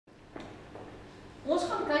Ons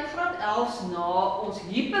gaan kyk graad 11 na ons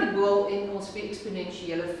hyperbool en ons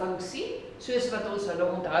eksponensiële funksie, soos wat ons hulle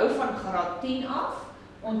onthou van graad 10 af.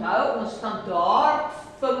 Onthou ons standaard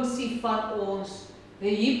funksie van ons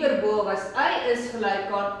hyperbool was y is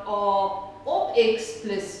gelyk aan a op x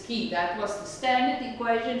plus q. That was the standard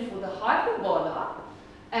equation for the hyperbola.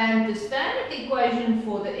 And the standard equation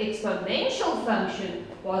for the exponential function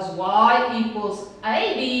was y equals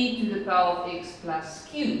ab to the power of x plus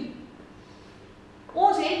q.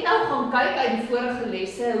 Ons het nou gaan kyk uit die vorige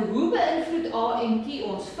lesse, hoe beïnvloed a en q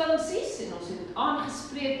ons funksies, en ons het dit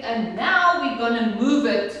aangespreek, and now we're gonna move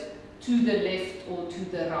it to the left or to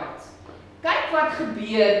the right. Kyk wat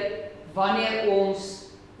gebeur wanneer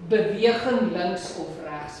ons beweging links of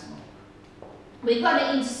regs maak. We're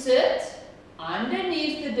gonna insert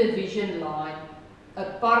underneath the division line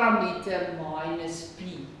a parameter minus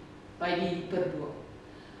p by die hyperbool.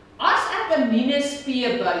 As ek 'n minus p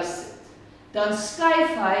bysit, dan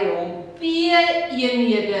skuif hy hom p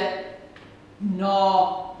eenhede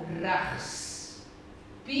na regs.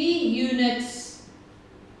 P units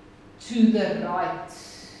to the right,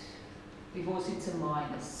 because it's a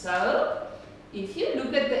minus. So, if you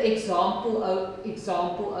look at the example over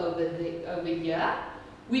here,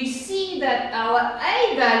 we see that our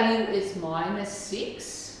a value is minus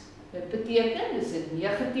 6. Dit beteken, dis 'n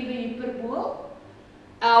negatiewe hyperbool.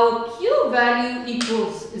 Our q value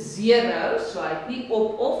equals 0, so hy het nie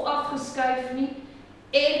op of afgeskuif nie.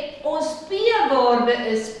 En ons p-waarde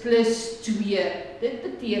is plus 2. Dit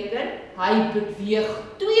beteken, hy beweeg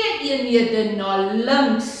 2 eenhede na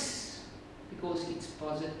links, because it's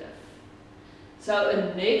positive. So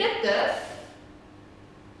a negative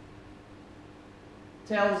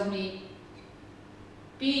tells me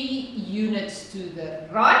p units to the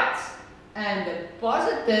right, and a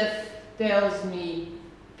positive tells me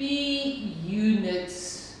p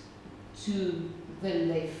units to the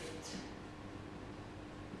left.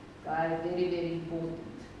 Okay, very, very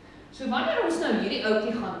important. So wanneer ons nou hierdie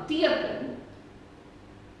ouetjie gaan teken,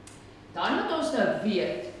 dan moet ons nou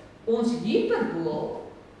weet, ons hyperbool,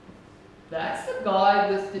 that's the guy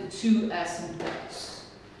with the 2 asymptotes.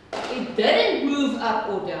 It didn't move up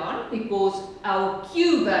or down because our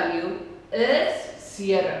q value is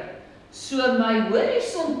 0. So my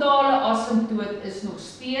horisontale asymptoot is nog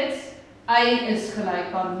steeds y is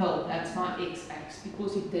gelyk aan 0. That's my x-axis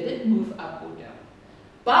because it didn't move up or down.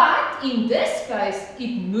 But in this case,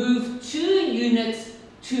 it moved 2 units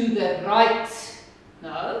to the right.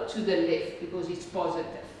 No, to the left because it's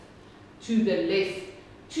positive. To the left.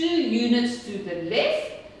 2 units to the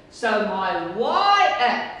left. So my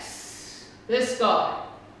y-axis, this guy,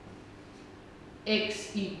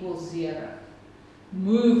 x equals 0,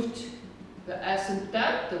 moved the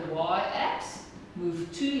asymptote, the y-axis,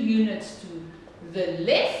 moved 2 units to the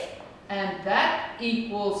left, and that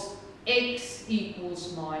equals x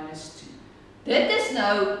equals minus 2. Dit is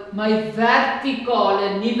nou my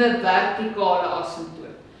vertikale, nuwe vertikale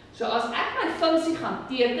asymptoot. So as ek my funksie gaan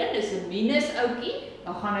teken, dis 'n minus ouetjie,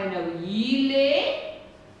 dan gaan hy nou hier lê,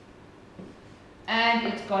 and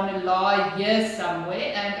it's gonna lie here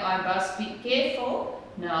somewhere, and I must be careful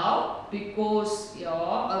now, because,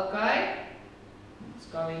 yeah, okay, it's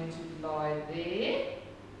going to lie there.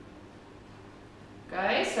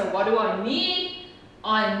 Okay, so what do I need?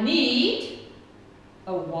 I need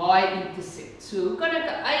a y-intercept. So hoe kan ek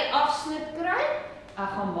 'n y-afsnit kry? Ek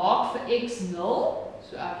gaan maak vir x 0,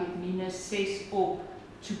 so ek het minus 6 op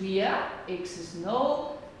 2, x is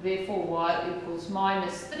 0, therefore y equals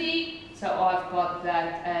minus 3, so I've got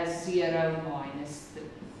that as 0 minus 3.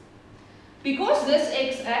 Because this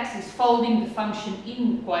x-axis is folding the function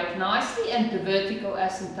in quite nicely, and the vertical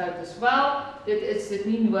asymptote as well, dit is dit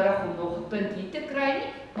nie nodig om nog 'n punt hier te kry nie,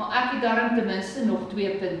 maar ek het daarom ten minste nog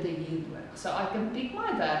 2 punte hier nodig. So I can pick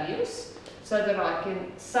my values, so that I can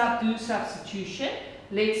do substitution.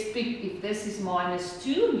 Let's pick, if this is minus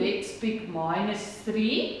 2, let's pick minus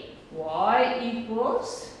 3, y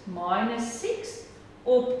equals minus 6,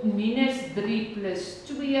 op minus 3 plus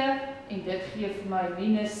 2, en dit gee vir my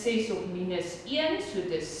minus 6 op minus 1, so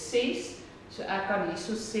dis 6, so ek kan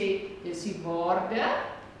hierso sê, dis die waarde,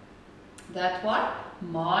 that one,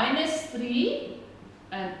 minus 3,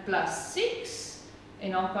 and plus 6,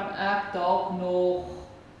 en dan kan ek dalk nog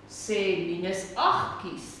sê minus 8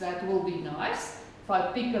 kies, that will be nice. If I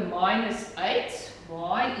pick a minus 8,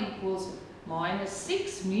 y equals minus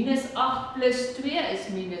 6, minus 8 plus 2 is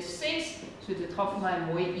minus 6, so dit gaan vir my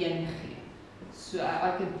mooi 1 gee. So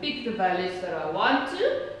I can pick the values that I want to,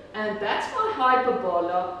 and that's my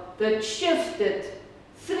hyperbola that shifted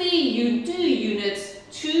 2 units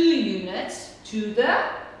to the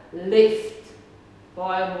left.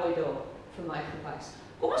 Baie mooi daar. vir my gewys.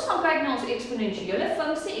 Kom ons gaan kyk na ons eksponensiële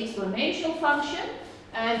funksie, exponential function,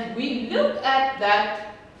 and we look at that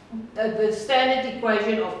the standard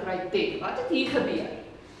equation of grade 10. Wat het hier gebeur?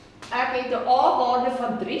 Ek het 'n A-waarde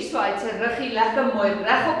van 3, so hy het sy ruggie lekker mooi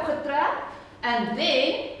regop getrek, and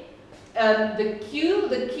then the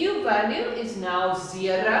Q value is now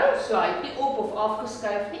 0, so hy het nie op of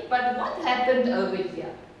afgeskuif nie, but what happened over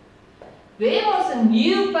here? There was a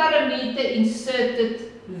new parameter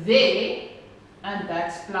inserted there, and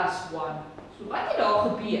that's plus 1. So wat het daar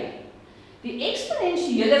gebeur? Die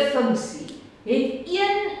eksponensiële funksie het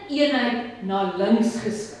een eenheid na links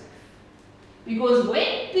geskuif. Because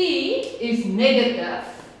when p is negative,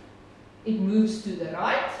 it moves to the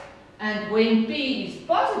right, and when p is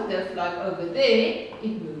positive, like over there,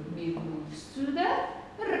 it moves to the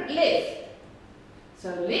left. So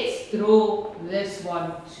let's draw this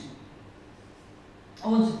one too.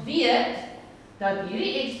 Ons weet dat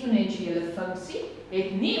hierdie eksponensiële funksie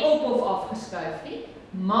het nie op of afgeskuif nie,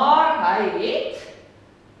 maar hy het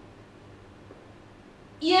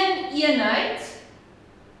een eenheid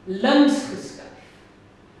links geskuif.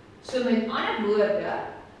 So met ander woorde,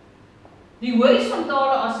 die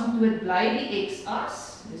horisontale asymptoot bly die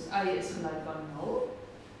x-as, dus y is gelyk aan 0.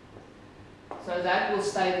 So that will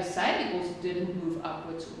stay the same because it didn't move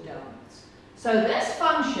upwards or downwards. So this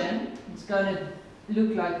function is going to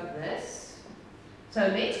look like this. So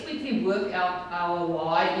let's quickly work out our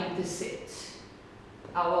y-intercept.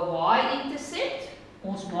 Our y-intercept,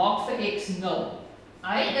 ons maak vir x 0.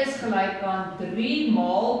 Y is gelyk aan 3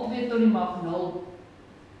 maal 2 tot die mag 0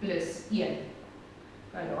 plus 1.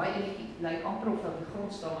 Kijk, daai enetjie lyk amper of op die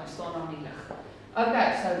grond staan, maar hy staan aan die lig.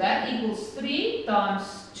 Okay, so that equals 3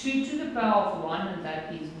 times 2 to the power of 1, and that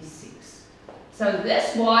gives me 6. So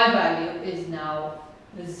this y value is now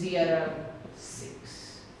 0,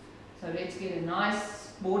 6. So let's get a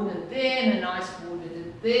nice coordinate there and a nice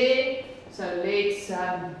coordinate there. So let's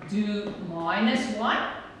do minus 1.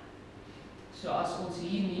 So as ons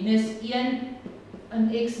hier minus 1 in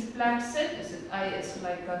x plek sit, is dit y is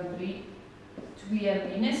gelyk aan 2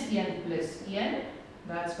 minus 1 plus 1.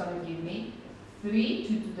 That's going to give me 3,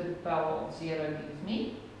 2 to the power of 0 gives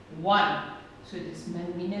me 1. So this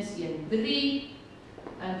minus 1, 3.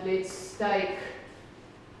 And let's take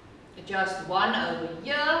just 1 over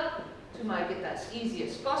here to make it as easy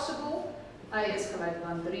as possible. Y is gelyk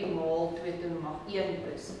aan 3 maal 2 to the mag 1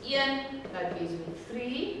 plus 1. That gives me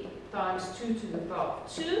 3 times 2 to the power of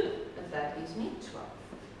 2. And that gives me 12.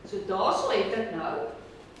 So daarso het ek nou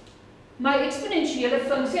my eksponensiële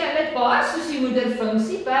funksie. Hy lyk baie soos die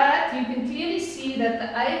moederfunksie, but you can clearly see that the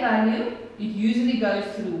a value, it usually goes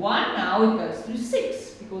through 1, now it goes through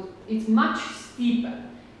 6, because it's much steeper.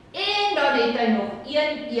 En dan het hy nog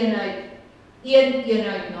een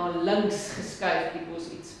eenheid na links geskuif,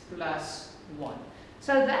 because it's plus 1.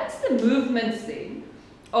 So that's the movements then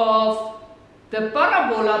of the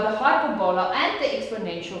parabola, the hyperbola, and the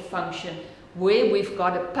exponential function, where we've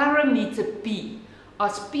got a parameter p.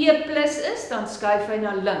 As p plus is, dan skuif hy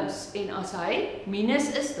na links, en as hy minus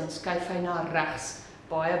is, dan skuif hy na regs.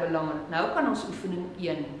 Baie belangrik. Nou kan ons oefening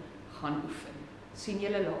 1 gaan oefen. Sien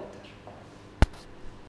julle later.